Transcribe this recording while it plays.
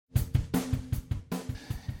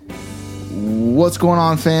What's going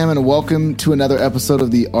on, fam, and welcome to another episode of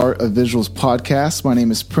the Art of Visuals podcast. My name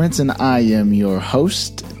is Prince, and I am your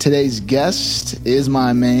host. Today's guest is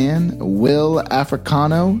my man, Will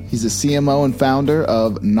Africano. He's the CMO and founder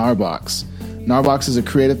of Gnarbox. Gnarbox is a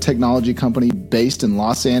creative technology company based in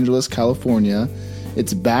Los Angeles, California.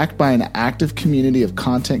 It's backed by an active community of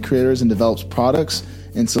content creators and develops products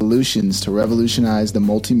and solutions to revolutionize the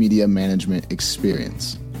multimedia management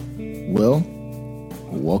experience. Will,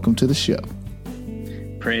 welcome to the show.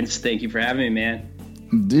 Prince, thank you for having me,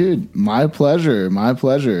 man. Dude, my pleasure. My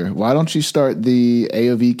pleasure. Why don't you start the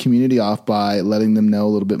AOV community off by letting them know a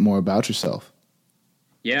little bit more about yourself?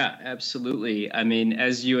 Yeah, absolutely. I mean,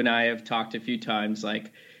 as you and I have talked a few times,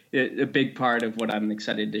 like a big part of what I'm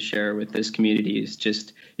excited to share with this community is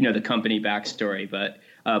just, the company backstory. But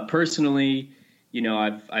personally,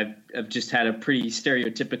 I've just had a pretty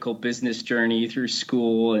stereotypical business journey through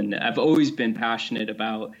school, and I've always been passionate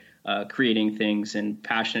about creating things and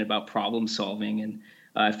passionate about problem solving. And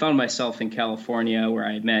I found myself in California where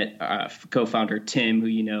I met co-founder Tim,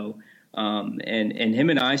 who and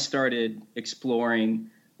him and I started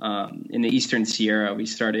exploring in the Eastern Sierra. We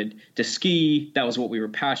started to ski. That was what we were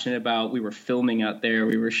passionate about. We were filming out there.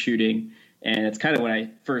 We were shooting. And it's kind of when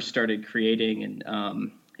I first started creating.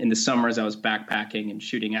 And in the summers, I was backpacking and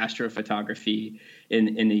shooting astrophotography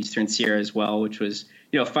in the Eastern Sierra as well, which was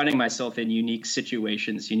finding myself in unique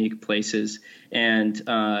situations, unique places. And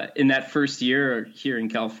in that first year here in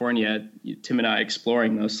California, Tim and I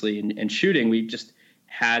exploring mostly and shooting, we just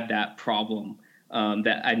had that problem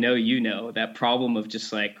that I know that problem of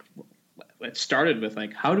just like, it started with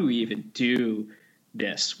like, how do we even do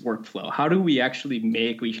this workflow? How do we actually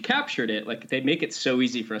we captured it, like they make it so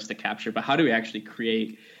easy for us to capture, but how do we actually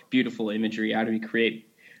create beautiful imagery? How do we create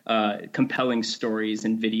compelling stories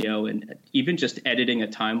and video, and even just editing a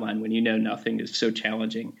timeline when nothing is so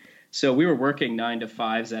challenging? So we were working 9 to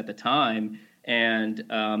 5s at the time, and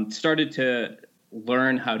started to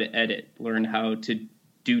learn how to edit, learn how to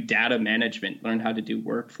do data management, learn how to do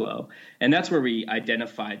workflow. And that's where we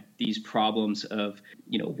identified these problems of,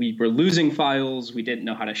 we were losing files. We didn't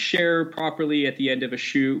know how to share properly at the end of a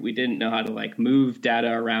shoot. We didn't know how to move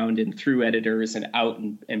data around and through editors and out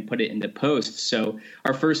and put it into post. So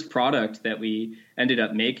our first product that we ended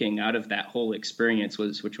up making out of that whole experience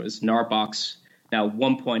which was Gnarbox, now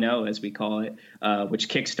 1.0 as we call it, which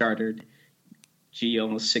kickstarted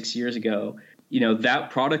almost 6 years ago. That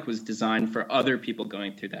product was designed for other people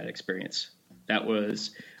going through that experience. That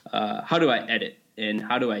was, how do I edit? And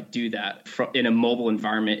how do I do that in a mobile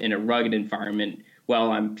environment, in a rugged environment,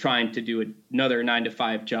 while I'm trying to do another 9 to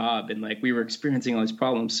 5 job? And we were experiencing all these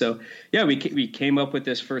problems. So yeah, we came up with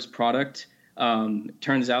this first product.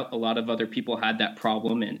 Turns out a lot of other people had that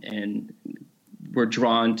problem and were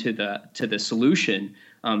drawn to the solution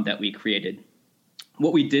that we created.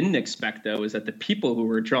 What we didn't expect, though, is that the people who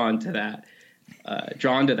were drawn to that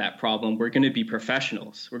problem, we're going to be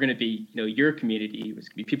professionals. We're going to be, your community. It's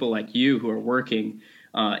going to be people like you who are working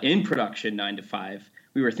in production 9 to 5.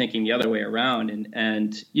 We were thinking the other way around.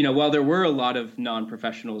 And while there were a lot of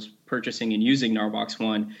non-professionals purchasing and using Gnarbox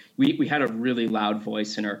One, we had a really loud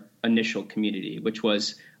voice in our initial community, which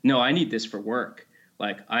was, no, I need this for work.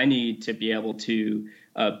 I need to be able to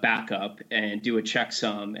back up and do a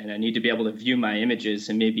checksum, and I need to be able to view my images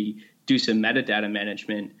and maybe do some metadata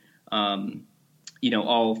management,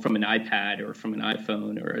 all from an iPad or from an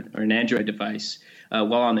iPhone or an Android device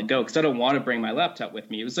while on the go, because I don't want to bring my laptop with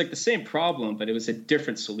me. It was the same problem, but it was a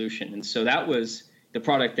different solution. And so that was the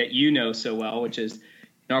product that you know so well, which is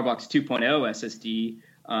Gnarbox 2.0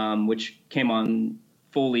 SSD, which came on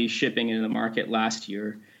fully shipping into the market last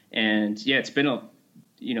year. And yeah, it's been a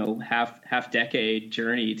half decade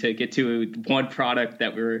journey to get to one product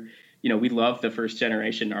that we love the first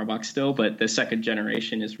generation Gnarbox still, but the second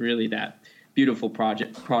generation is really that beautiful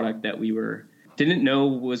product that we didn't know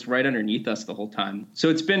was right underneath us the whole time. So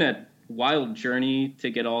it's been a wild journey to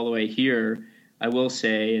get all the way here, I will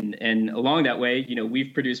say. And along that way,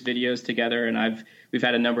 we've produced videos together, and we've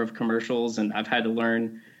had a number of commercials, and I've had to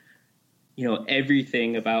learn,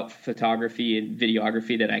 everything about photography and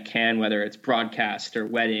videography that I can, whether it's broadcast or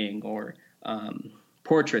wedding or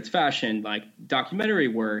portraits, fashion, documentary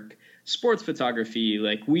work, sports photography.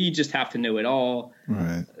 We just have to know it all.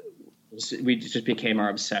 Right. We just became our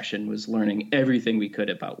obsession, was learning everything we could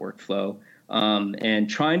about workflow, and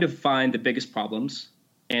trying to find the biggest problems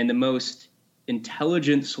and the most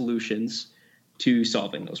intelligent solutions to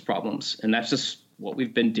solving those problems. And that's just what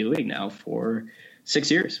we've been doing now for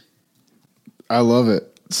 6 years. I love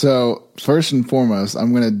it. So first and foremost,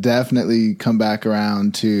 I'm going to definitely come back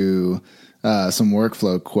around to some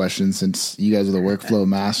workflow questions, since you guys are the workflow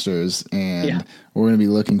masters, and we're going to be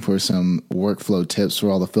looking for some workflow tips for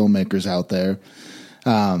all the filmmakers out there.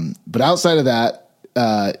 But outside of that,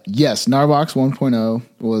 yes, Narbox 1.0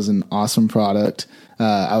 was an awesome product.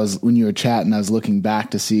 When you were chatting, I was looking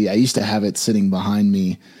back to see, I used to have it sitting behind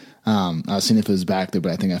me. I was seeing if it was back there,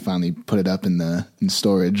 but I think I finally put it up in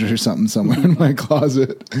storage or something somewhere in my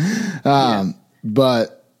closet.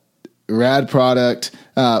 But rad product.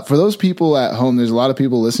 For those people at home, there's a lot of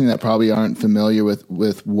people listening that probably aren't familiar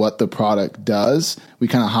with what the product does. We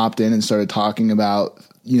kind of hopped in and started talking about,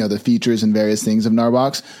 the features and various things of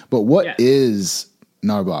Narbox. But what is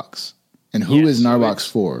Narbox, and who is Narbox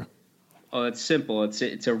for? Oh, it's simple.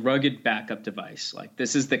 It's a rugged backup device. Like,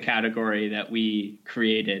 this is the category that we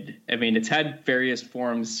created. I mean, it's had various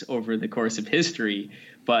forms over the course of history,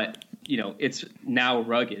 but it's now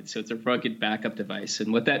rugged. So it's a rugged backup device.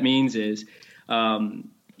 And what that means is,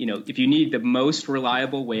 if you need the most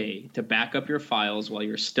reliable way to back up your files while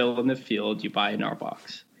you're still in the field, you buy a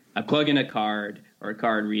Narbox. I plug in a card or a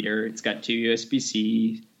card reader. It's got 2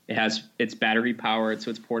 USB-C. It's battery powered, so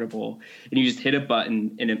it's portable. And you just hit a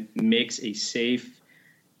button and it makes a safe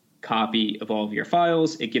copy of all of your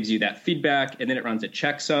files. It gives you that feedback, and then it runs a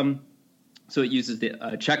checksum. So it uses the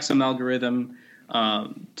checksum algorithm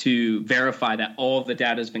to verify that all of the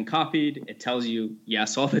data has been copied. It tells you,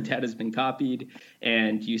 yes, all the data has been copied.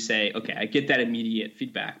 And you say, okay, I get that immediate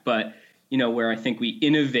feedback. But, where I think we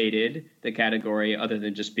innovated the category, other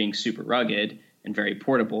than just being super rugged and very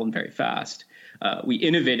portable and very fast, we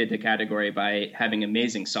innovated the category by having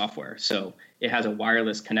amazing software. So it has a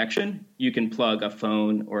wireless connection. You can plug a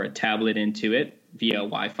phone or a tablet into it via a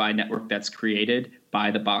Wi-Fi network that's created by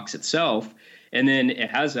the box itself. And then it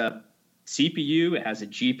has a CPU, it has a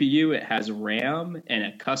GPU, it has RAM, and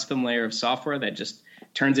a custom layer of software that just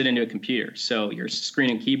turns it into a computer. So your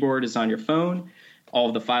screen and keyboard is on your phone. All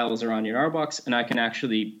of the files are on your Narbox, and I can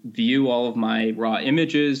actually view all of my raw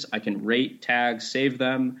images. I can rate, tag, save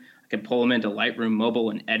them. I can pull them into Lightroom Mobile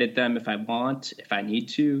and edit them if I want, if I need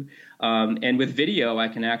to. And with video, I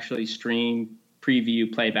can actually stream, preview,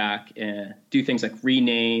 playback, and do things like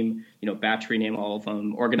rename, batch rename all of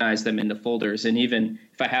them, organize them into folders, and even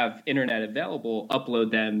if I have internet available,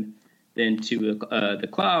 upload them into the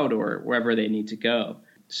cloud or wherever they need to go.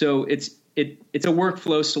 So it's a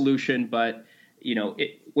workflow solution, but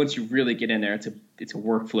once you really get in there, it's a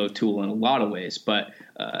workflow tool in a lot of ways. But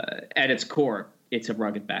at its core, it's a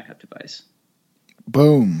rugged backup device.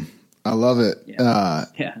 Boom. I love it. Yeah.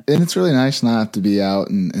 And it's really nice not have to be out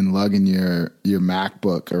and lugging your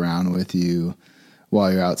MacBook around with you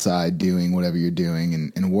while you're outside doing whatever you're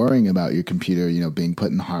doing, and worrying about your computer, being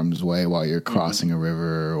put in harm's way while you're crossing a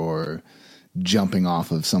river or jumping off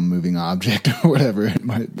of some moving object or whatever it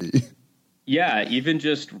might be. Yeah, even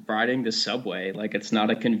just riding the subway, like, it's not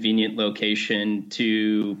a convenient location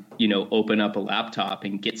to, open up a laptop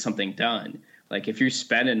and get something done. Like, if you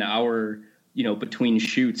spend an hour, between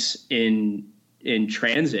shoots in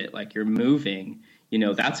transit, like you're moving,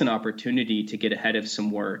 that's an opportunity to get ahead of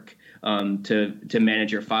some work, to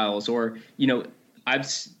manage your files. Or,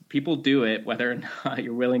 people do it, whether or not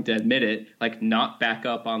you're willing to admit it, like, not back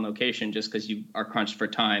up on location just because you are crunched for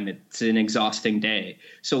time. It's an exhausting day.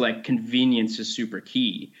 So, like, convenience is super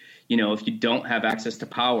key. If you don't have access to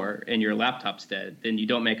power and your laptop's dead, then you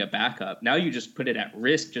don't make a backup. Now you just put it at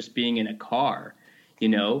risk just being in a car.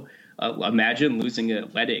 Imagine losing a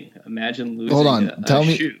wedding. Imagine losing Hold on. a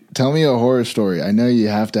shoot. Tell me a horror story. I know you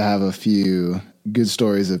have to have a few good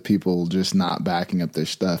stories of people just not backing up their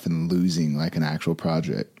stuff and losing, like, an actual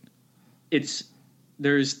project. There's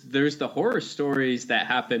the horror stories that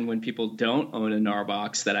happen when people don't own a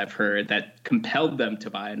Narbox that I've heard that compelled them to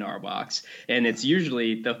buy a Narbox, and it's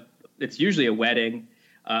usually a wedding.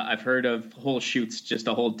 I've heard of whole shoots, just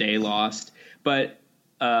a whole day lost. But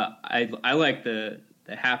I like the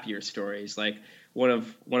happier stories. Like, one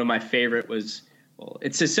of my favorite was, well,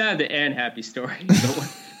 it's a sad and happy story. So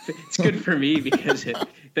it's good for me because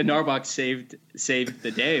the Narbox saved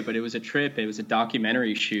the day, but it was a trip. It was a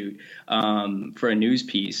documentary shoot for a news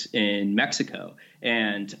piece in Mexico,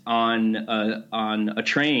 and on a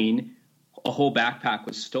train, a whole backpack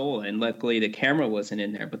was stolen. Luckily, the camera wasn't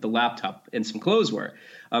in there, but the laptop and some clothes were.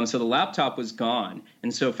 So the laptop was gone,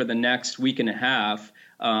 and so for the next week and a half,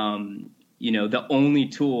 the only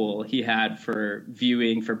tool he had for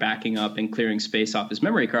viewing, for backing up and clearing space off his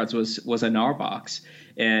memory cards was a Narbox.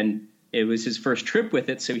 And it was his first trip with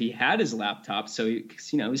it, so he had his laptop. So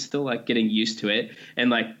he's still, like, getting used to it and,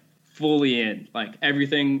 like, fully in, like,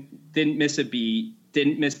 everything. Didn't miss a beat,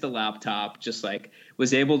 didn't miss the laptop. Just, like,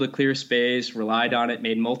 was able to clear space, relied on it,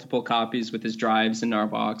 made multiple copies with his drives in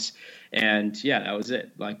Narbox, And yeah, that was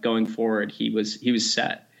it. Like going forward, he was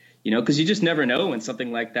set, because you just never know when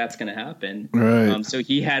something like that's going to happen. Right. So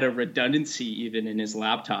he had a redundancy even in his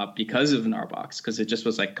laptop because of Narbox, because it just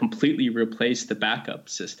was like completely replaced the backup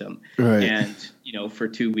system. Right. And, for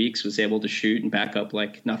 2 weeks was able to shoot and back up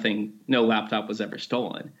like nothing, no laptop was ever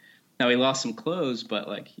stolen. Now he lost some clothes, but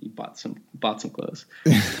like he bought some clothes.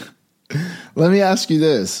 Let me ask you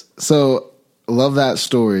this. So love that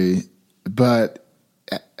story, but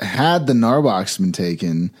had the Narbox been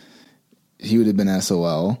taken, he would have been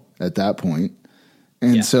SOL at that point.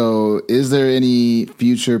 And so is there any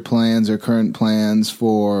future plans or current plans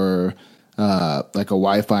for like a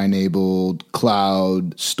Wi-Fi enabled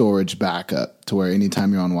cloud storage backup to where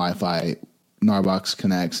anytime you're on Wi-Fi, Narbox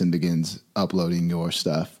connects and begins uploading your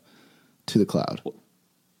stuff to the cloud?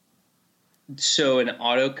 So an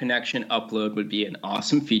auto connection upload would be an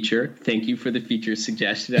awesome feature. Thank you for the feature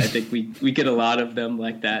suggestion. I think we get a lot of them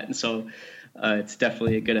like that. And so it's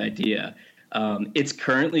definitely a good idea. It's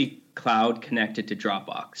currently cloud connected to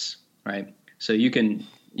Dropbox, right? So you can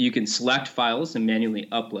select files and manually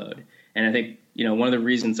upload. And I think, one of the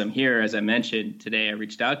reasons I'm here, as I mentioned today, I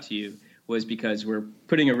reached out to you, was because we're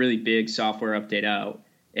putting a really big software update out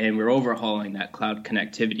and we're overhauling that cloud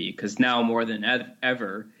connectivity, because now more than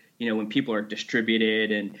ever, when people are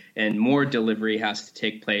distributed and more delivery has to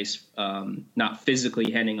take place, not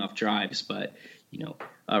physically handing off drives, but,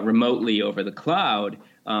 remotely over the cloud,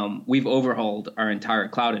 we've overhauled our entire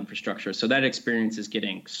cloud infrastructure. So that experience is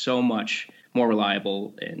getting so much more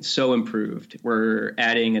reliable and so improved. We're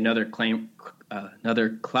adding another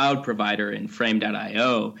cloud provider in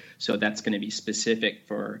Frame.io. So that's going to be specific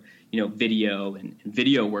for, video and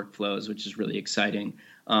video workflows, which is really exciting.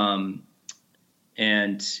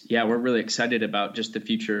 And yeah, we're really excited about just the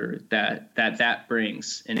future that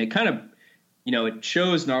brings. And it kind of, it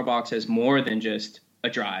shows Narbox as more than just a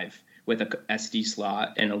drive with a SD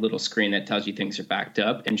slot and a little screen that tells you things are backed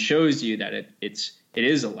up, and shows you that it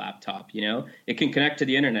is a laptop. It can connect to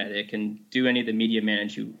the internet. It can do any of the media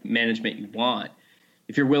management you want.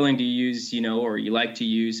 If you're willing to use, or you like to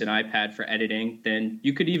use an iPad for editing, then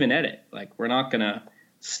you could even edit. Like, we're not going to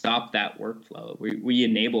stop that workflow. We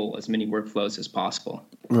enable as many workflows as possible.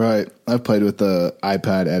 Right. I've played with the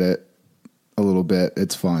iPad Edit a little bit.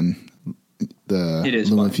 It's fun. It is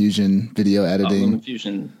LumaFusion video editing.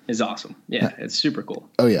 LumaFusion is awesome. Yeah, it's super cool.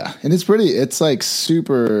 Oh yeah, and it's like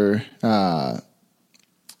super.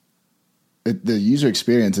 The user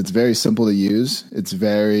experience, it's very simple to use. It's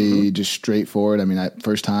very just straightforward. I mean,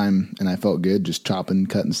 first time, and I felt good just chopping,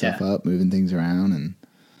 cutting stuff up, moving things around, and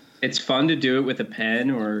it's fun to do it with a pen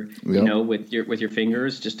or with your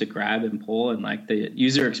fingers, just to grab and pull. And like, the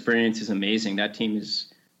user experience is amazing. That team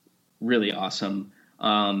is really awesome.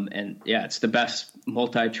 And yeah, it's the best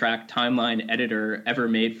multi-track timeline editor ever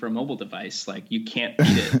made for a mobile device. Like, you can't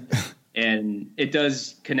beat it. And it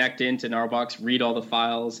does connect into Narbox, read all the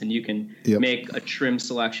files, and you can make a trim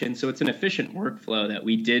selection. So it's an efficient workflow that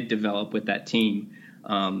we did develop with that team,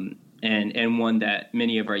 and one that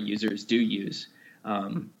many of our users do use.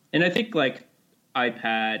 And I think like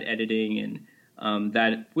iPad editing and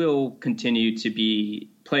that will continue to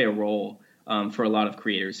play a role for a lot of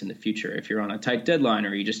creators in the future. If you're on a tight deadline,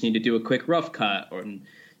 or you just need to do a quick rough cut, or things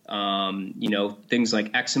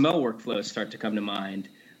like XML workflows start to come to mind.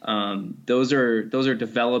 Those are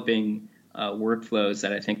developing workflows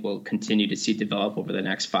that I think we'll continue to see develop over the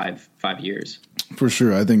next five years. For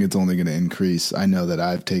sure. I think it's only going to increase. I know that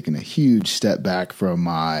I've taken a huge step back from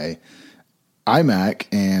my iMac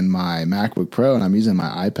and my MacBook Pro, and I'm using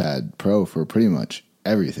my iPad Pro for pretty much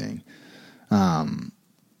everything.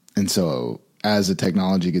 And so as the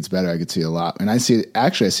technology gets better, I could see a lot. And I see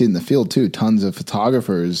it in the field too. Tons of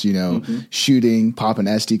photographers, shooting, pop an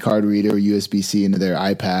SD card reader or USB-C into their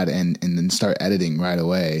iPad and then start editing right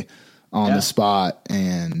away on the spot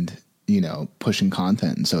and, pushing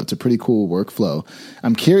content. And so it's a pretty cool workflow.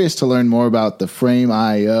 I'm curious to learn more about the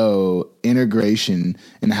Frame.io integration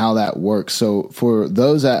and how that works. So for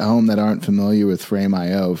those at home that aren't familiar with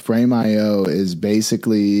Frame.io, Frame.io is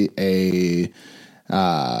basically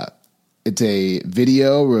it's a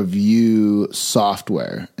video review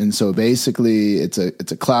software. And so basically it's a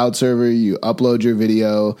cloud server. You upload your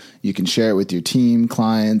video, you can share it with your team,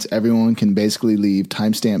 clients, everyone can basically leave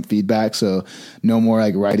timestamp feedback. So no more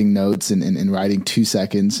like writing notes and writing 2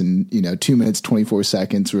 seconds and, 2 minutes, 24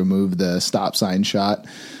 seconds, remove the stop sign shot.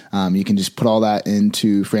 You can just put all that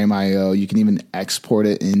into Frame.io. You can even export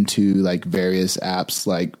it into like various apps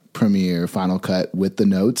like Premiere, Final Cut with the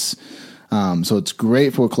notes. So it's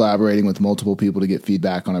great for collaborating with multiple people to get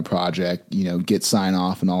feedback on a project, get sign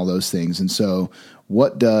off and all those things. And so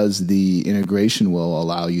what does the integration will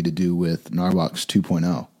allow you to do with Gnarbox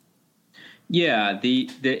 2.0? Yeah, the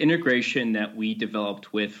integration that we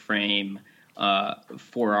developed with Frame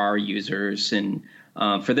for our users and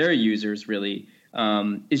for their users really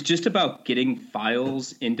is just about getting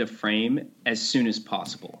files into Frame as soon as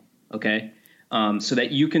possible, okay? So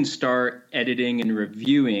that you can start editing and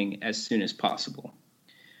reviewing as soon as possible.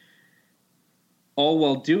 All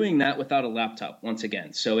while doing that without a laptop, once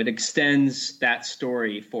again. So it extends that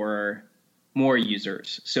story for more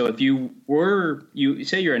users. So if you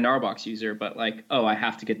say you're a Gnarbox user, but like, oh, I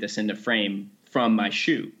have to get this into Frame from my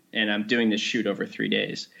shoot, and I'm doing this shoot over 3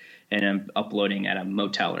 days, and I'm uploading at a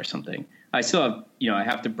motel or something. I still have, I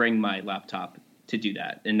have to bring my laptop to do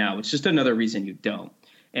that. And now it's just another reason you don't.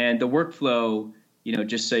 And the workflow,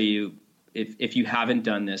 just so if you haven't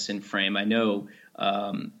done this in Frame, I know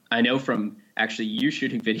from actually you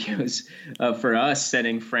shooting videos for us,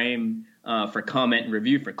 setting Frame for comment and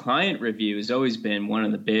review, for client review has always been one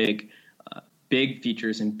of the big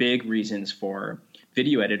features and big reasons for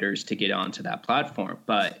video editors to get onto that platform.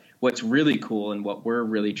 But what's really cool and what we're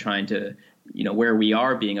really trying to, where we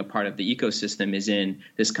are being a part of the ecosystem is in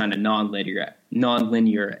this kind of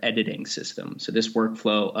non-linear editing system. So this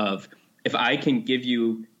workflow of, if I can give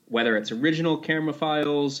you, whether it's original camera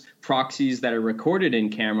files, proxies that are recorded in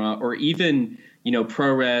camera, or even,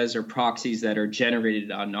 ProRes or proxies that are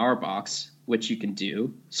generated on Gnarbox, which you can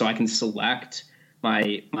do. So I can select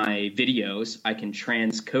my videos, I can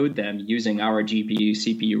transcode them using our GPU,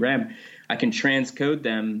 CPU, RAM. I can transcode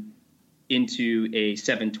them into a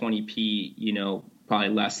 720p, probably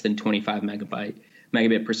less than 25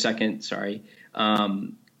 megabit per second,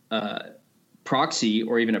 proxy,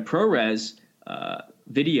 or even a ProRes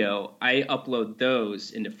video. I upload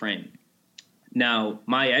those into Frame. Now,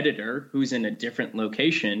 my editor, who's in a different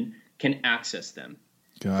location, can access them.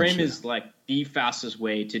 Gotcha. Frame is like the fastest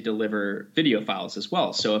way to deliver video files as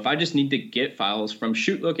well. So if I just need to get files from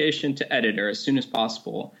shoot location to editor as soon as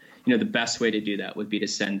possible, the best way to do that would be to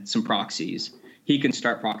send some proxies. He can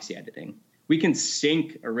start proxy editing. We can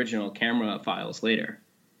sync original camera files later.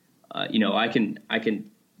 I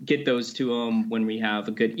can get those to him when we have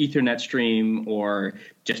a good Ethernet stream or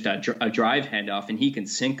just a drive handoff, and he can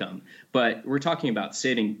sync them. But we're talking about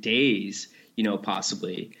saving days,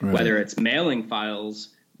 possibly, right. Whether it's mailing files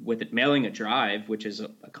mailing a drive, which is a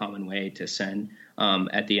common way to send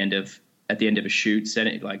at the end of a shoot,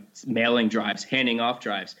 sending like mailing drives, handing off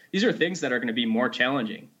drives. These are things that are going to be more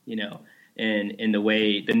challenging, in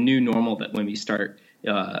the new normal that when we start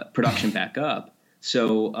production back up.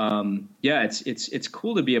 So it's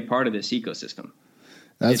cool to be a part of this ecosystem.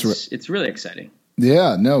 It's really exciting.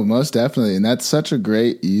 Yeah, no, most definitely. And that's such a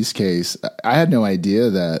great use case. I had no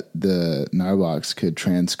idea that the Gnarbox could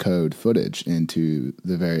transcode footage into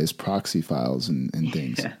the various proxy files and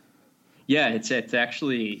things. Yeah, it's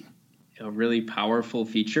actually a really powerful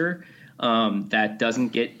feature that doesn't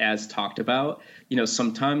get as talked about.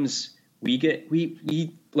 Sometimes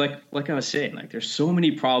we like I was saying, like there's so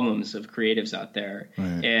many problems of creatives out there,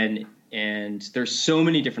 right. and there's so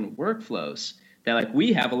many different workflows that like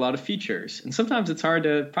we have a lot of features, and sometimes it's hard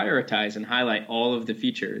to prioritize and highlight all of the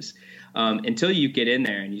features until you get in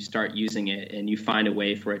there and you start using it and you find a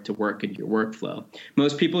way for it to work in your workflow.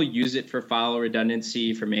 Most people use it for file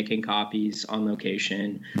redundancy, for making copies on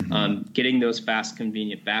location, getting those fast,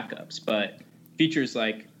 convenient backups. But features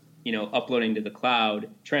like uploading to the cloud,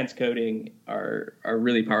 transcoding are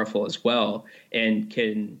really powerful as well, and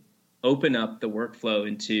can open up the workflow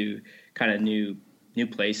into kind of new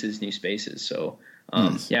places, new spaces. So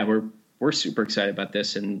nice. We're super excited about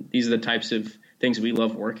this, and these are the types of things we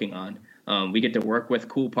love working on. We get to work with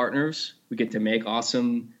cool partners. We get to make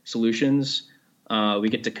awesome solutions. We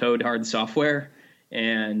get to code hard software,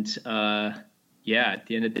 and at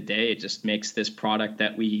the end of the day, it just makes this product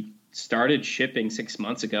that we started shipping 6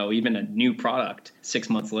 months ago, even a new product 6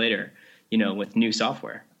 months later, with new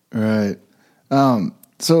software. Right.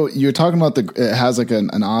 So you're talking about it has like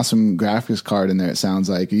an awesome graphics card in there. It sounds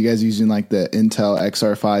like, are you guys using like the Intel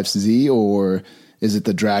XR5Z, or is it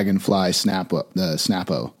the Dragonfly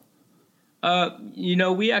Snapo?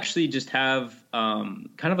 We actually just have kind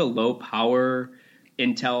of a low power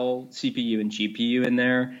Intel CPU and GPU in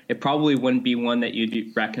there. It probably wouldn't be one that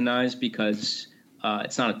you'd recognize because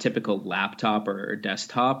it's not a typical laptop or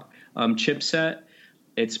desktop chipset.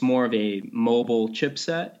 It's more of a mobile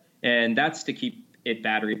chipset, and that's to keep it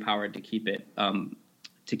battery powered, to keep it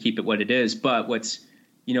what it is. But what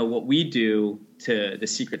we do, to the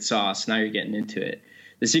secret sauce, now you're getting into it.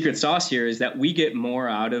 the secret sauce here is that we get more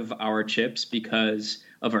out of our chips because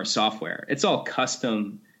of our software. It's all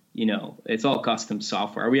custom, it's all custom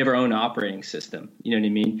software. We have our own operating system, you know what I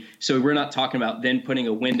mean? So we're not talking about then putting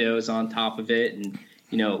a Windows on top of it and,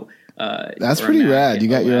 that's pretty rad. You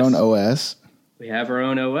got your own OS. We have our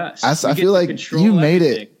own OS. I feel like you made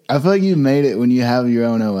it. I feel like you made it when you have your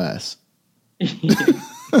own OS.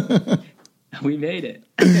 We made it.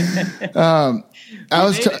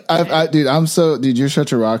 Dude, you're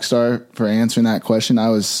such a rock star for answering that question. I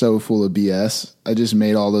was so full of BS. I just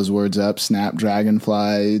made all those words up. Snap,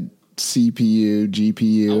 Dragonfly, CPU,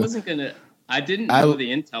 GPU. I didn't know the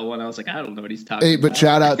Intel one. I was like, I don't know what he's talking about. But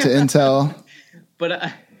shout out to Intel.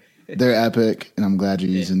 But they're epic, and I'm glad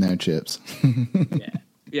you're using their chips.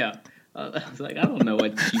 Yeah. I was like, I don't know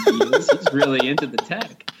what GPU is. He's really into the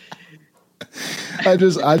tech. I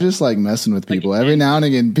just like messing with people. Every now and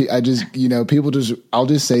again, I'll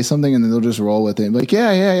just say something and then they'll just roll with it. Like,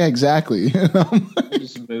 yeah, exactly.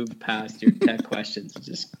 Just move past your tech questions and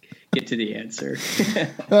just get to the answer.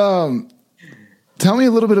 Tell me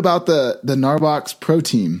a little bit about the Gnarbox Pro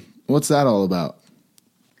Team. What's that all about?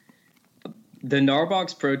 The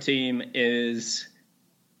Gnarbox Pro Team is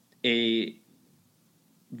a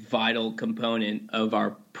vital component of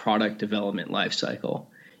our product development lifecycle.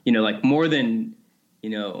 Like more than,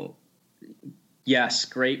 yes,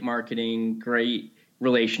 great marketing, great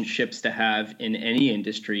relationships to have in any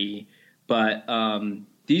industry, but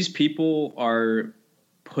these people are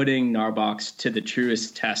putting Gnarbox to the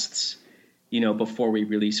truest tests, before we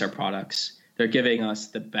release our products. They're giving us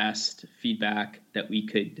the best feedback that we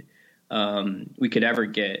could ever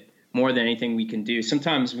get, more than anything we can do.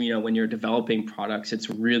 Sometimes, when you're developing products, it's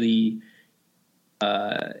really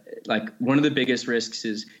like one of the biggest risks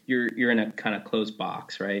is you're in a kind of closed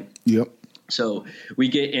box, right? Yep. So we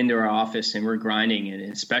get into our office and we're grinding,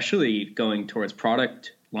 and especially going towards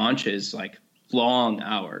product launches, like long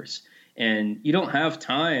hours, and you don't have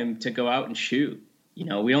time to go out and shoot.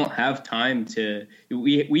 We don't have time to.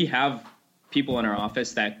 We have people in our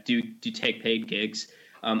office that do take paid gigs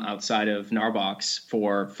outside of Gnarbox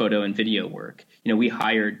for photo and video work. We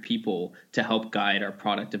hired people to help guide our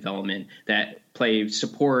product development that play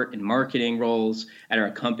support and marketing roles at our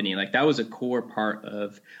company. Like that was a core part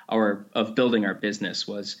of building our business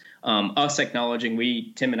was us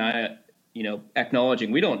acknowledging Tim and I,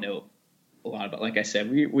 acknowledging we don't know a lot about, like I said,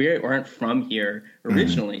 we aren't from here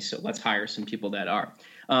originally. So let's hire some people that are.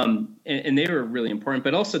 And they were really important,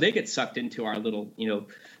 but also they get sucked into our little,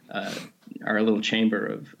 our little chamber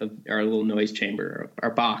of our little noise chamber, our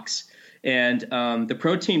box. And the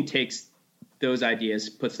Pro Team takes those ideas,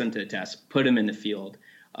 puts them to the test, put them in the field,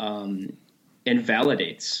 and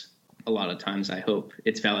validates. A lot of times, I hope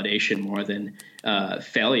it's validation more than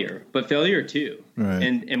failure, but failure too. Right.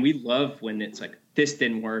 And we love when it's like, this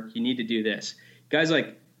didn't work, you need to do this. Guys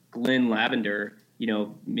like Glenn Lavender,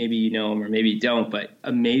 maybe you know him or maybe you don't, but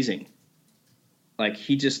amazing. Like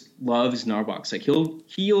he just loves Gnarbox. Like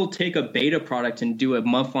he'll take a beta product and do a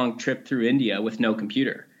month-long trip through India with no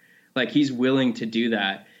computer. Like he's willing to do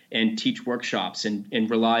that and teach workshops and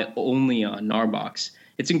rely only on Gnarbox.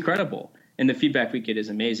 It's incredible. And the feedback we get is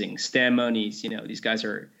amazing. Stan Moniz, these guys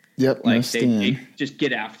are like they just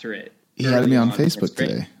get after it. He had me on Facebook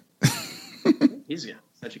today. He's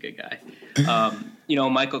such a good guy.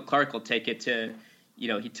 Michael Clark will take it to,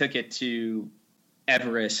 he took it to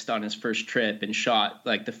Everest on his first trip and shot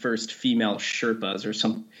like the first female Sherpas or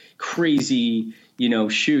some crazy,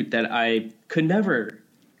 shoot that I could never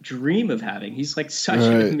dream of having. He's like such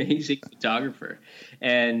an amazing photographer,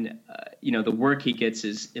 and the work he gets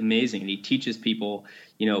is amazing. And he teaches people,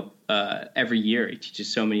 every year he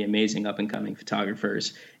teaches so many amazing up and coming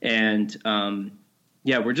photographers, and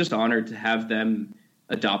we're just honored to have them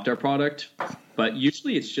adopt our product. But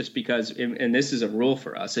usually it's just because, and this is a rule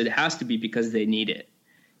for us, it has to be because they need it,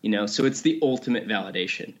 so it's the ultimate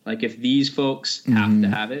validation. Like if these folks have to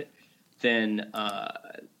have it, then,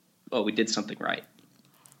 we did something right.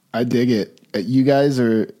 I dig it. You guys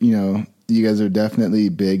are definitely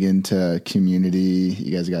big into community.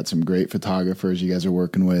 You guys got some great photographers you guys are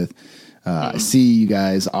working with. I see you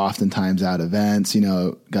guys oftentimes at events,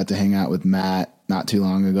 got to hang out with Matt not too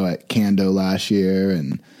long ago at Kando last year,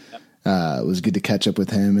 and it was good to catch up with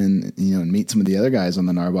him and meet some of the other guys on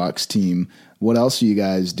the Gnarbox team. What else are you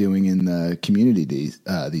guys doing in the community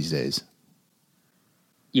these days?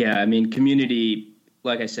 Yeah, I mean, community,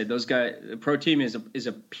 like I said, those guys, the Pro Team is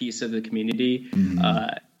a piece of the community.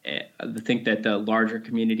 I think that the larger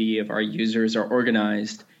community of our users are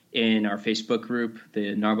organized in our Facebook group,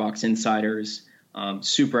 the Gnarbox Insiders,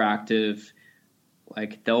 super active.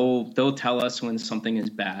 Like they'll tell us when something is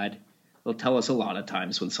bad. they'll tell us a lot of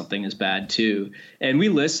times when something is bad too. And we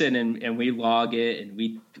listen and we log it, and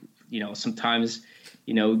we, sometimes,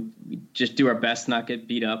 we just do our best not get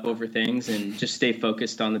beat up over things and just stay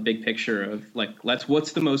focused on the big picture of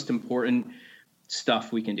what's the most important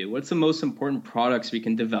stuff we can do? What's the most important products we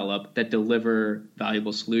can develop that deliver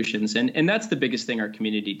valuable solutions? And that's the biggest thing our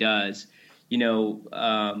community does,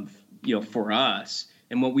 for us.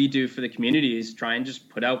 And what we do for the community is try and just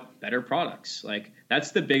put out better products. Like,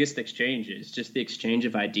 that's the biggest exchange, is just the exchange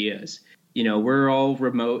of ideas. We're all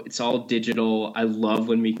remote. It's all digital. I love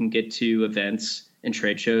when we can get to events and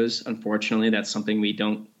trade shows. Unfortunately, that's something we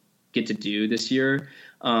don't get to do this year.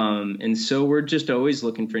 And so we're just always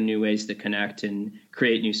looking for new ways to connect and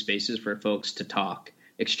create new spaces for folks to talk,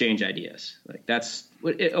 exchange ideas. Like, that's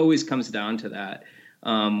what it always comes down to, that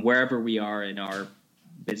wherever we are in our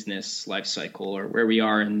business life cycle, or where we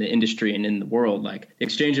are in the industry and in the world, like,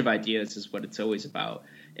 exchange of ideas is what it's always about.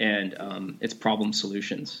 And it's problem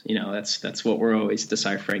solutions. That's what we're always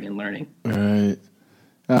deciphering and learning. Right.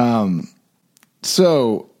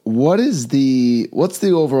 So what's the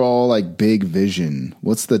overall, like, big vision?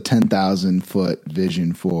 What's the 10,000 foot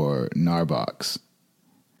vision for Gnarbox?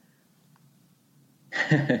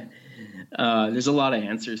 There's a lot of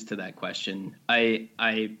answers to that question.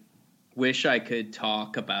 I wish I could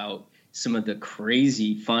talk about some of the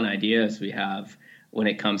crazy fun ideas we have when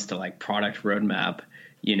it comes to, like, product roadmap,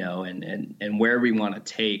 and where we want to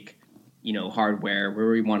take, hardware, where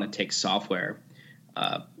we want to take software.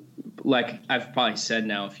 Like I've probably said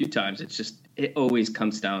now a few times, it always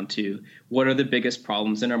comes down to, what are the biggest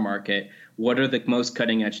problems in our market? What are the most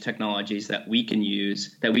cutting edge technologies that we can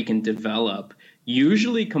use, that we can develop,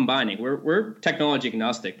 usually combining, we're technology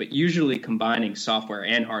agnostic, but usually combining software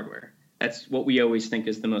and hardware. That's what we always think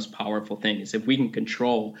is the most powerful thing, is if we can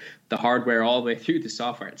control the hardware all the way through the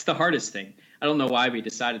software. It's the hardest thing. I don't know why we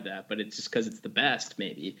decided that, but it's just because it's the best,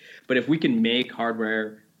 maybe. But if we can make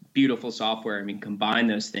hardware, beautiful software, and we can combine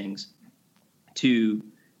those things to,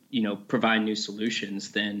 provide new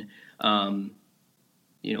solutions, then,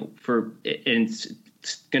 it's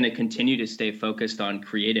going to continue to stay focused on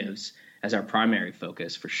creatives as our primary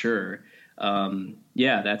focus, for sure.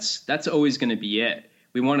 That's always going to be it.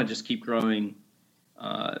 We want to just keep growing.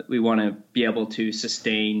 We want to be able to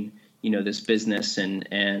sustain, this business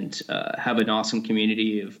and have an awesome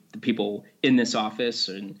community of the people in this office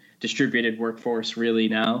and distributed workforce. Really,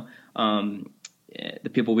 now, the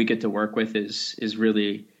people we get to work with is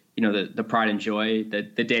really, the pride and joy, the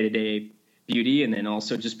day-to-day beauty, and then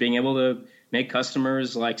also just being able to make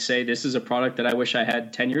customers, like, say, this is a product that I wish I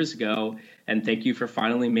had 10 years ago, and thank you for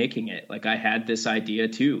finally making it. Like, I had this idea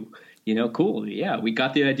too. Cool. Yeah, we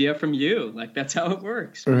got the idea from you. Like, that's how it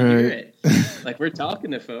works. We hear it. Like, we're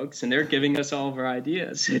talking to folks and they're giving us all of our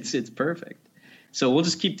ideas. It's perfect. So we'll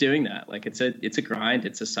just keep doing that. Like, it's a grind,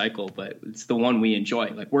 it's a cycle, but it's the one we enjoy.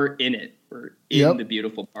 Like, we're in it. We're in the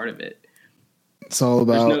beautiful part of it. It's all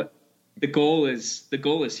about the goal is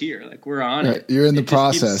here. Like, we're on it. You're in the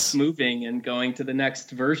process. Just keeps moving and going to the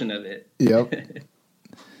next version of it. Yep.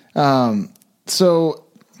 So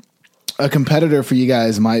a competitor for you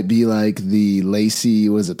guys might be like the LaCie,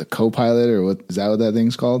 was it the Copilot, or what is that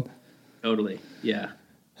thing's called? Totally. Yeah.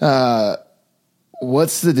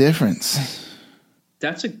 What's the difference?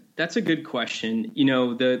 That's a good question.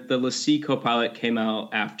 The LaCie Copilot came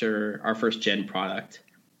out after our first gen product,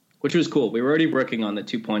 which was cool. We were already working on the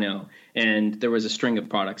 2.0, and there was a string of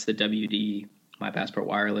products, the WD, My Passport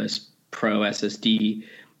Wireless, Pro SSD,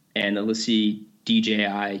 and the LaCie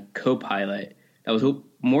DJI Copilot that was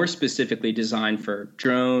more specifically designed for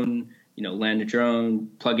drone, land a drone,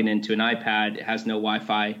 plug it into an iPad. It has no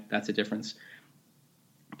Wi-Fi. That's a difference.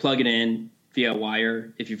 Plug it in via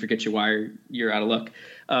wire. If you forget your wire, you're out of luck.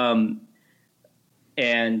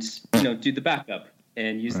 And, do the backup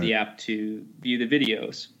and use the app to view the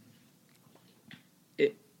videos.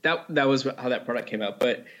 That was how that product came out.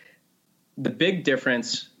 But the big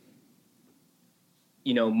difference,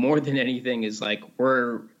 more than anything, is like,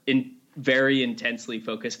 we're very intensely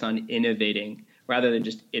focused on innovating rather than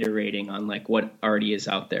just iterating on, like, what already is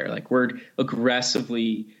out there. Like, we're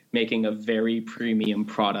aggressively making a very premium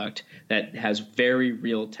product that has very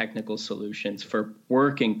real technical solutions for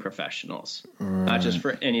working professionals, not just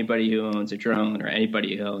for anybody who owns a drone or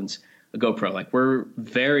anybody who owns a GoPro. Like, we're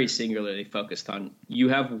very singularly focused on, you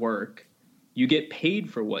have work, you get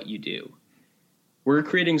paid for what you do. We're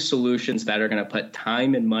creating solutions that are going to put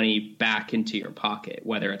time and money back into your pocket,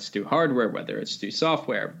 whether it's through hardware, whether it's through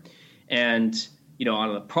software. And,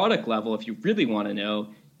 on a product level, if you really want to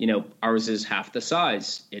know, ours is half the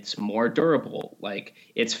size. It's more durable. Like,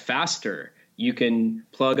 it's faster. You can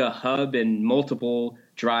plug a hub and multiple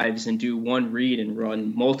drives and do one read and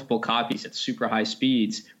run multiple copies at super high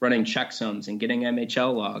speeds, running checksums and getting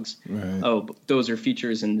MHL logs. Right. Oh, those are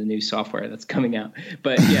features in the new software that's coming out.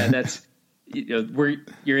 But yeah, that's where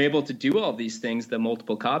you're able to do all these things, the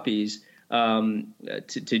multiple copies, to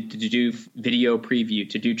do video preview,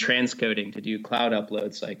 to do transcoding, to do cloud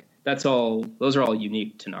uploads. Like those are all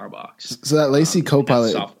unique to Gnarbox. So that Lacey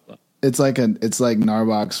Copilot, it's like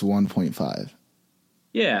Gnarbox 1.5.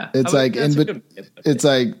 Yeah, it's like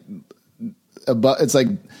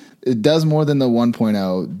it does more than the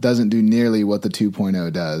 1.0, doesn't do nearly what the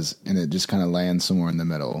 2.0 does, and it just kind of lands somewhere in the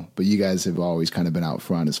middle. But you guys have always kind of been out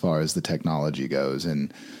front as far as the technology goes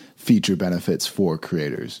and feature benefits for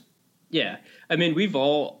creators. Yeah, I mean, we've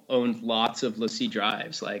all owned lots of LaCie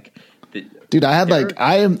drives. Dude, I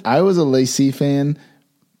was a LaCie fan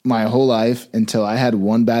my whole life until I had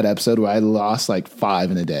one bad episode where I lost like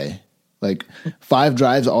 5 in a day. Like 5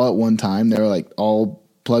 drives all at one time. They were like all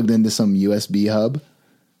plugged into some USB hub,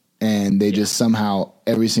 and they just somehow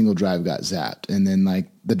every single drive got zapped. And then like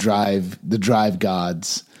the drive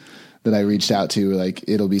gods that I reached out to, like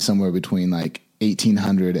it'll be somewhere between like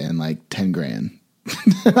 1,800 and like 10 grand.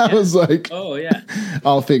 I was like, oh yeah,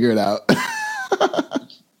 I'll figure it out.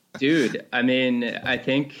 Dude, I mean, I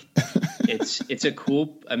think it's a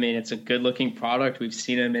good looking product. We've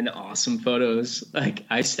seen them in awesome photos. Like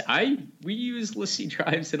we use LaCie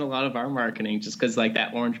drives in a lot of our marketing just because like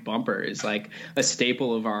that orange bumper is like a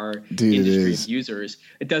staple of our industry of users.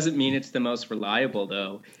 It doesn't mean it's the most reliable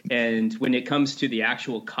though. And when it comes to the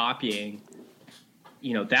actual copying,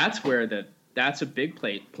 that's a big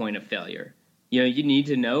point of failure. You need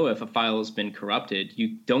to know if a file has been corrupted.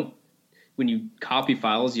 When you copy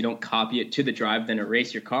files, you don't copy it to the drive, then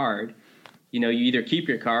erase your card. You either keep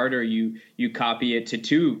your card or you copy it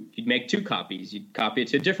you'd make 2 copies. You'd copy it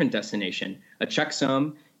to a different destination. A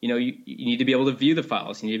checksum, you need to be able to view the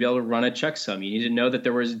files. You need to be able to run a checksum. You need to know that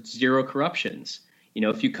there was 0 corruptions.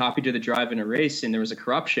 If you copy to the drive and erase and there was a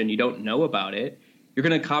corruption, you don't know about it, you're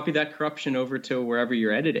going to copy that corruption over to wherever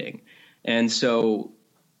you're editing. And so,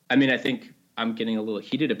 I mean, I think I'm getting a little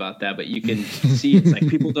heated about that, but you can see it's like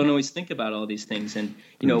people don't always think about all these things. And,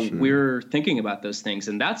 we're thinking about those things.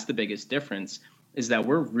 And that's the biggest difference, is that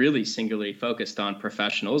we're really singularly focused on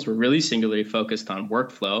professionals. We're really singularly focused on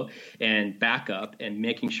workflow and backup and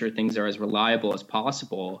making sure things are as reliable as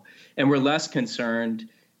possible. And we're less concerned,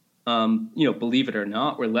 believe it or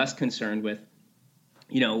not, we're less concerned with,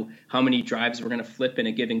 how many drives we're going to flip in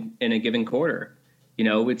a given quarter.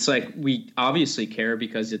 It's like we obviously care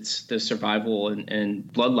because it's the survival and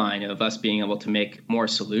bloodline of us being able to make more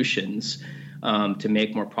solutions, to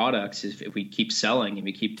make more products if we keep selling and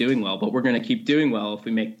we keep doing well. But we're going to keep doing well if we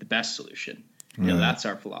make the best solution. That's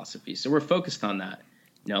our philosophy. So we're focused on that.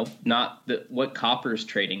 Not what copper's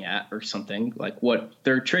trading at or something, like what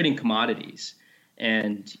they're trading commodities.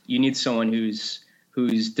 And you need someone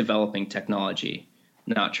who's developing technology,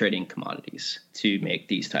 not trading commodities, to make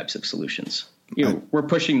these types of solutions. We're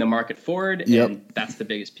pushing the market forward, and that's the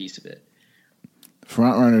biggest piece of it.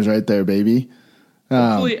 Front runners right there, baby.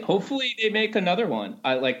 Hopefully they make another one.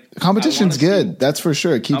 Competition's good. That's for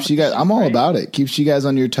sure. It keeps you guys. I'm all about it. Keeps you guys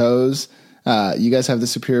on your toes. You guys have the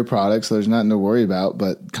superior product, so there's nothing to worry about.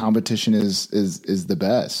 But competition is the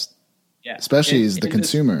best. Yeah, especially as the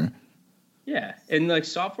consumer. And like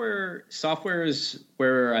software is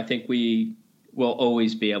where I think we will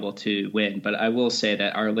always be able to win. But I will say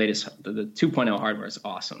that our latest, the 2.0 hardware is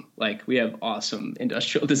awesome. Like we have awesome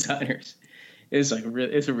industrial designers. It's a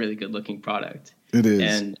really good looking product. It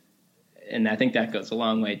is. And I think that goes a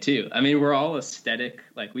long way too. I mean, we're all aesthetic.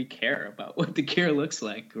 Like we care about what the gear looks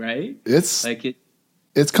like, right? It's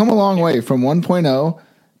come a long way from 1.0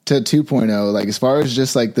 to 2.0. Like as far as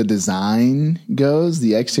just like the design goes,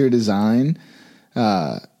 the exterior design,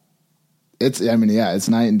 it's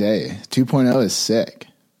night and day. 2.0 is sick.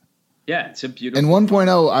 Yeah, it's a beautiful. And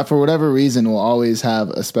 1.0, for whatever reason, will always have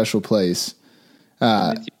a special place.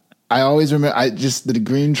 I always remember, the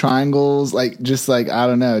green triangles, I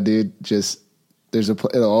don't know, dude. Just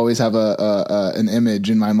it'll always have an image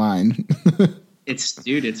in my mind.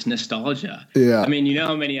 It's nostalgia. Yeah. I mean, you know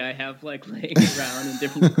how many I have like laying around in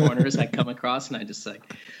different corners I come across, and I just take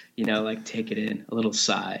it in, a little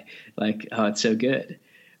sigh, like, oh, it's so good.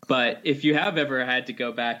 But if you have ever had to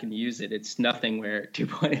go back and use it, it's nothing where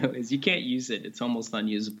 2.0 is. You can't use it. It's almost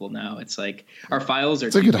unusable now. It's like our files are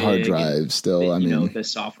too big. It's a good hard drive still. The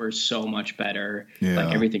software is so much better. Yeah.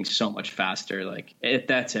 Like everything's so much faster. Like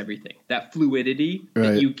that's everything. That fluidity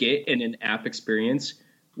that you get in an app experience,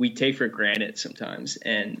 we take for granted sometimes.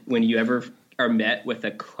 And when you ever are met with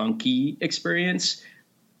a clunky experience,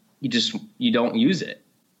 you don't use it.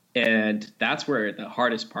 And that's where the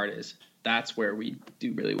hardest part is. That's where we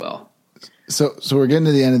do really well. So we're getting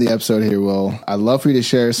to the end of the episode here, Will. I'd love for you to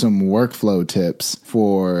share some workflow tips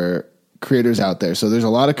for creators out there. So there's a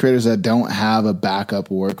lot of creators that don't have a backup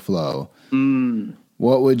workflow.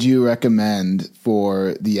 What would you recommend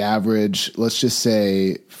for the average, let's just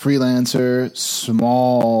say, freelancer,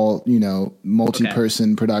 small,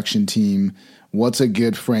 multi-person production team? What's a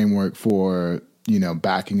good framework for,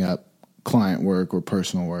 backing up client work or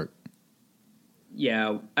personal work?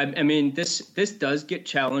 Yeah, I mean, this does get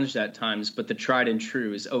challenged at times, but the tried and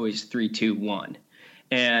true is always 3, 2, 1.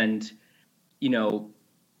 And,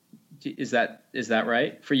 is that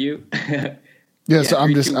right for you? Yeah, so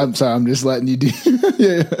I'm sorry, I'm just letting you do.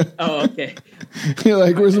 Yeah. Oh, okay. You're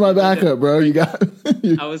like, where's my backup, bro? You got.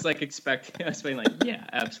 I was like expecting. I was being like, yeah,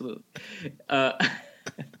 absolutely.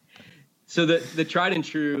 So the tried and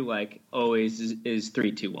true, like always, is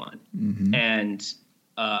 3, 2, 1. Mm-hmm. And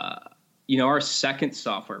our second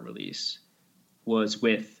software release was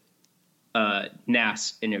with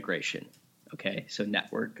NAS integration. Okay, so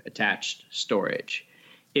network attached storage.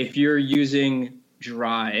 If you're using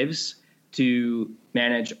drives to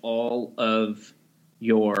manage all of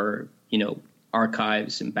your,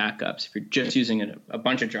 archives and backups, if you're just using a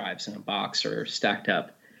bunch of drives in a box or stacked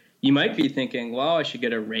up, you might be thinking, well, I should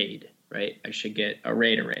get a RAID, right? I should get a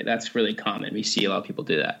RAID array. That's really common. We see a lot of people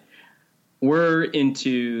do that. We're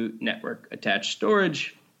into network attached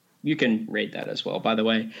storage. You can RAID that as well, by the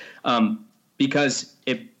way, because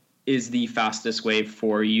it is the fastest way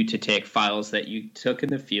for you to take files that you took in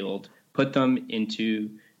the field, put them into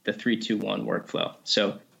the 3, 2, 1 workflow.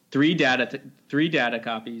 So three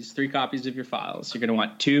copies of your files. You're going to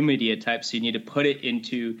want 2 media types. So you need to put it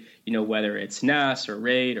into, whether it's NAS or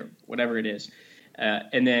RAID or whatever it is.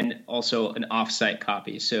 And then also an offsite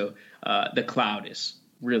copy. So the cloud is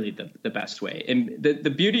really the best way. And the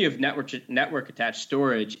beauty of network attached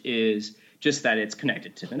storage is just that it's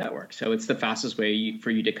connected to the network. So it's the fastest way for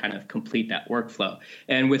you to kind of complete that workflow.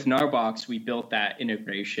 And with Narbox, we built that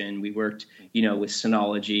integration. We worked, with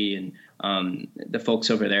Synology and the folks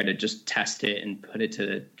over there to just test it and put it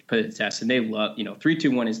to test. And they love, 3, 2,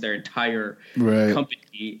 1 is their entire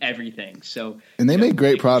company, everything. So and they make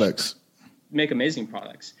great products. Make amazing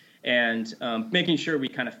products. And making sure we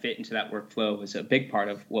kind of fit into that workflow is a big part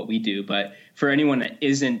of what we do. But for anyone that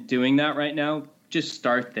isn't doing that right now, just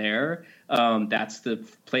start there. That's the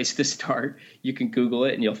place to start. You can Google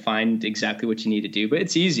it and you'll find exactly what you need to do. But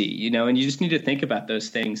it's easy, and you just need to think about those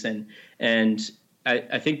things. And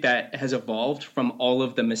I think that has evolved from all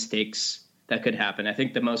of the mistakes that could happen. I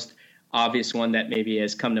think the most obvious one that maybe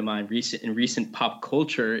has come to mind in recent pop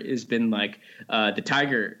culture has been like the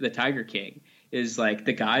Tiger King. Is like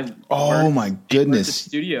the guy. Oh my goodness! The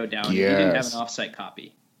studio down. Yes. He didn't have an offsite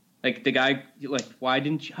copy. Like the guy. Like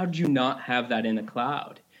how did you not have that in the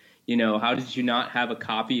cloud? How did you not have a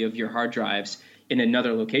copy of your hard drives in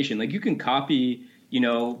another location? Like you can copy.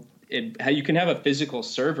 You can have a physical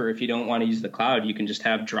server if you don't want to use the cloud. You can just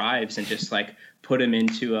have drives and just like put them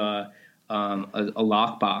into a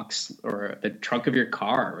lockbox or the trunk of your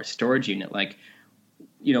car or a storage unit. Like.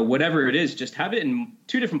 Whatever it is, just have it in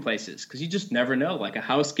 2 different places because you just never know. Like a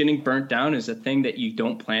house getting burnt down is a thing that you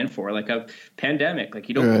don't plan for, like a pandemic. Like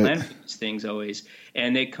you don't plan for these things always.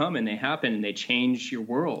 And they come and they happen and they change your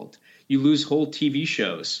world. You lose whole TV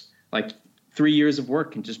shows. Like 3 years of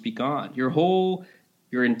work can just be gone. Your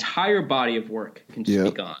entire body of work can just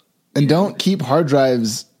be gone. And don't keep hard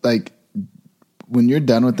drives, like when you're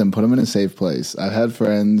done with them, put them in a safe place. I've had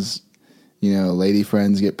friends, lady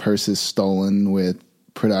friends get purses stolen with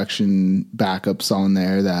production backups on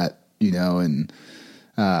there that, and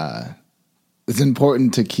it's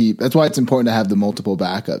important to keep. That's why it's important to have the multiple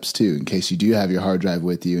backups too, in case you do have your hard drive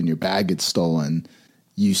with you and your bag gets stolen,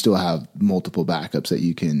 you still have multiple backups that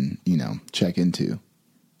you can, check into.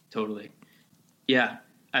 Totally. Yeah.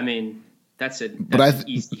 I mean, that's an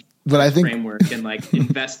easy framework and like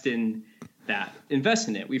invest in that. Invest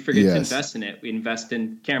in it. We forget to invest in it. We invest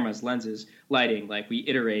in cameras, lenses, lighting. Like we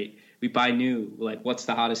iterate. We buy new. Like what's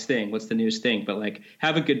the hottest thing? What's the newest thing? But like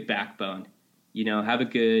have a good backbone. Have a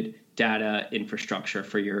good data infrastructure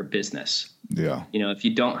for your business. Yeah. If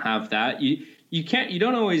you don't have that, you can't. You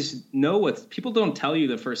don't always know what people don't tell you.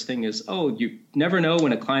 The first thing is, you never know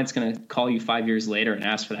when a client's going to call you 5 years later and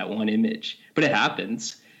ask for that one image. But it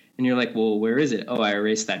happens, and you're like, well, where is it? Oh, I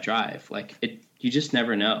erased that drive. Like it. You just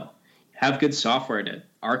never know. Have good software to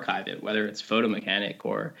archive it, whether it's Photo Mechanic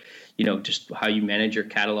or, just how you manage your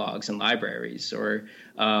catalogs and libraries or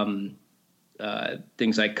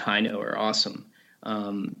things like Kino are awesome.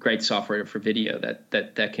 Great software for video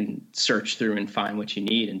that can search through and find what you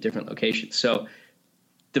need in different locations. So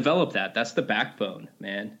develop that. That's the backbone,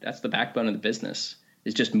 man. That's the backbone of the business,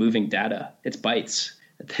 is just moving data. It's bytes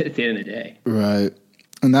at the end of the day. Right.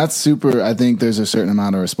 And that's super. I think there's a certain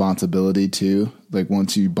amount of responsibility too. Like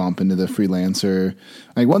once you bump into the freelancer,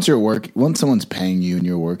 like once someone's paying you and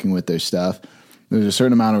you're working with their stuff, there's a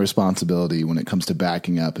certain amount of responsibility when it comes to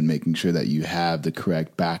backing up and making sure that you have the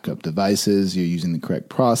correct backup devices, you're using the correct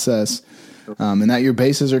process, and that your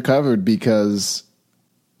bases are covered. Because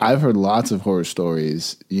I've heard lots of horror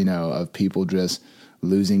stories, of people just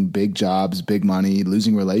losing big jobs, big money,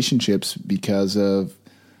 losing relationships because of,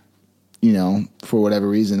 for whatever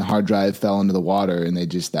reason, hard drive fell into the water and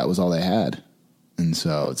that was all they had. And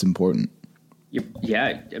so it's important.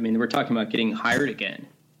 Yeah. I mean, we're talking about getting hired again,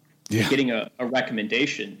 getting a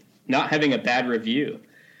recommendation, not having a bad review.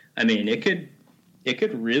 I mean, it could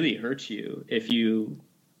really hurt you if you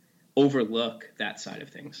overlook that side of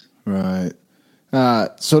things. Right.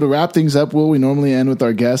 So to wrap things up, Will, we normally end with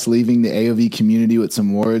our guests leaving the AOV community with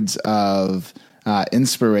some words of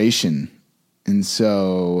inspiration. And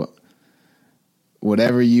so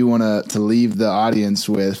whatever you want to leave the audience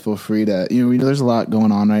with, feel free to, there's a lot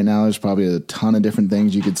going on right now. There's probably a ton of different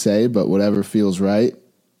things you could say, but whatever feels right,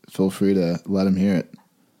 feel free to let them hear it.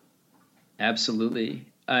 Absolutely.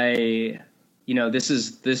 This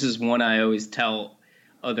is one I always tell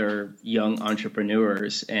other young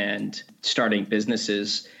entrepreneurs and starting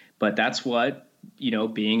businesses, but that's what,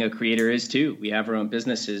 being a creator is too. We have our own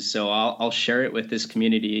businesses. So I'll share it with this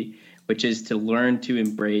community, which is to learn to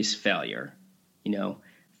embrace failure.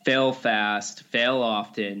 Fail fast, fail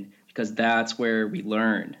often, because that's where we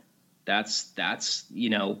learn. That's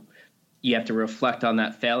you have to reflect on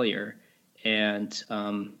that failure, and it's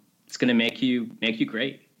going to make you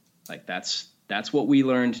great. Like that's what we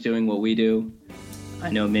learned doing what we do. I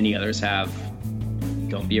know many others have.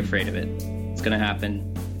 Don't be afraid of it. It's going to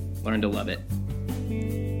happen. Learn to love it.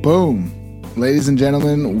 Boom. Ladies and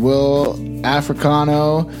gentlemen, Will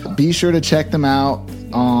Africano. Be sure to check them out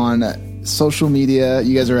on social media.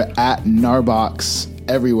 You guys are at Narbox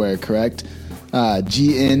everywhere, correct?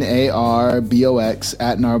 GNARBOX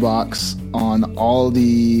at Narbox on all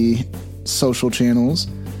the social channels.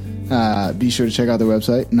 Be sure to check out their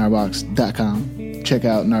website, narbox.com. Check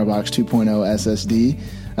out Narbox 2.0 SSD.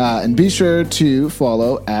 And be sure to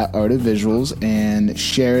follow at Art of Visuals and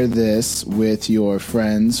share this with your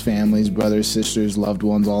friends, families, brothers, sisters, loved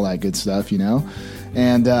ones, all that good stuff,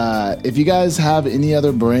 And if you guys have any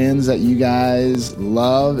other brands that you guys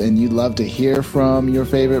love and you'd love to hear from your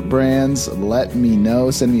favorite brands, let me know.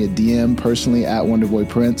 Send me a DM personally at Wonderboy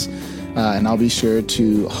Prince, and I'll be sure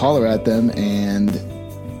to holler at them and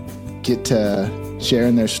get to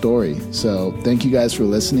sharing their story. So thank you guys for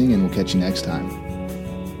listening, and we'll catch you next time.